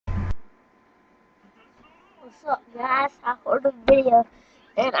What's up, guys? I heard a video,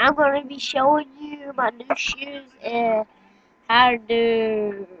 and I'm going to be showing you my new shoes and how to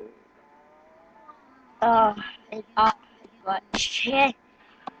do an butt check,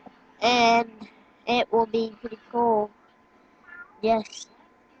 and it will be pretty cool. Yes,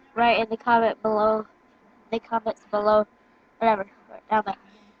 write in the comment below, whatever, down there,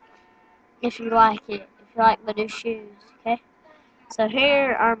 if you like it, if you like my new shoes, okay? So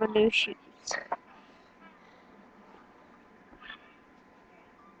here are my new shoes.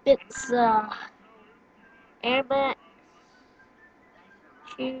 It's Air Max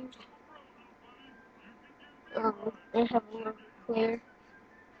shoes. They have a little clear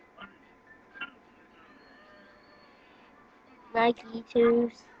Nike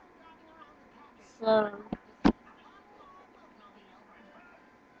twos. So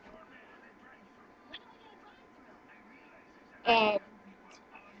and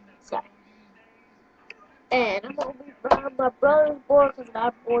sorry. And I'm gonna be riding my brother's board because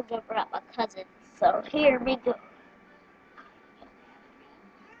my board's over at my cousin's. So here we go.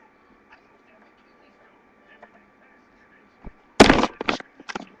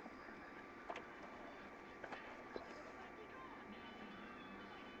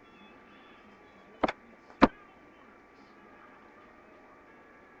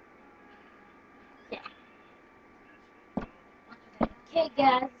 Yeah. Okay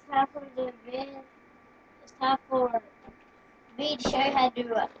guys, it's time for the event. It's time for me to show you how to do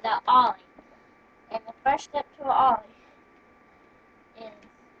the ollie. And the first step to an ollie is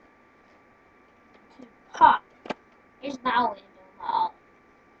to pop. Here's my way of doing my ollie.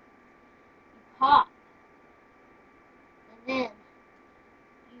 You pop, and then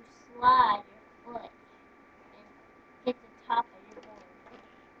you slide your foot and hit the top of your board.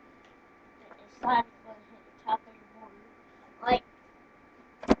 And slide your foot and hit the top of your board. Like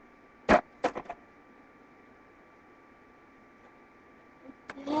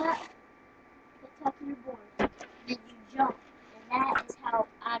that, the top of your board. Then you jump. And that is how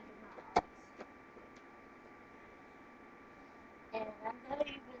I do my ollies. And I know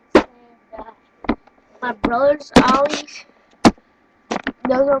you've been saying that my brother's ollies,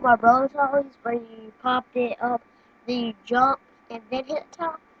 those are my brother's ollies, where you popped it up, then you jump, and then hit the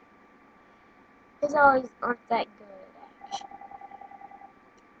top. His ollies aren't that good, actually.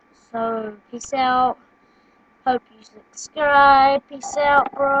 So, peace out. Hope you subscribe. Peace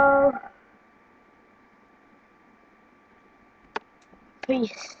out, bro.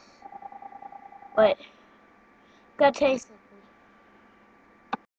 Peace. Wait. Gotta taste it.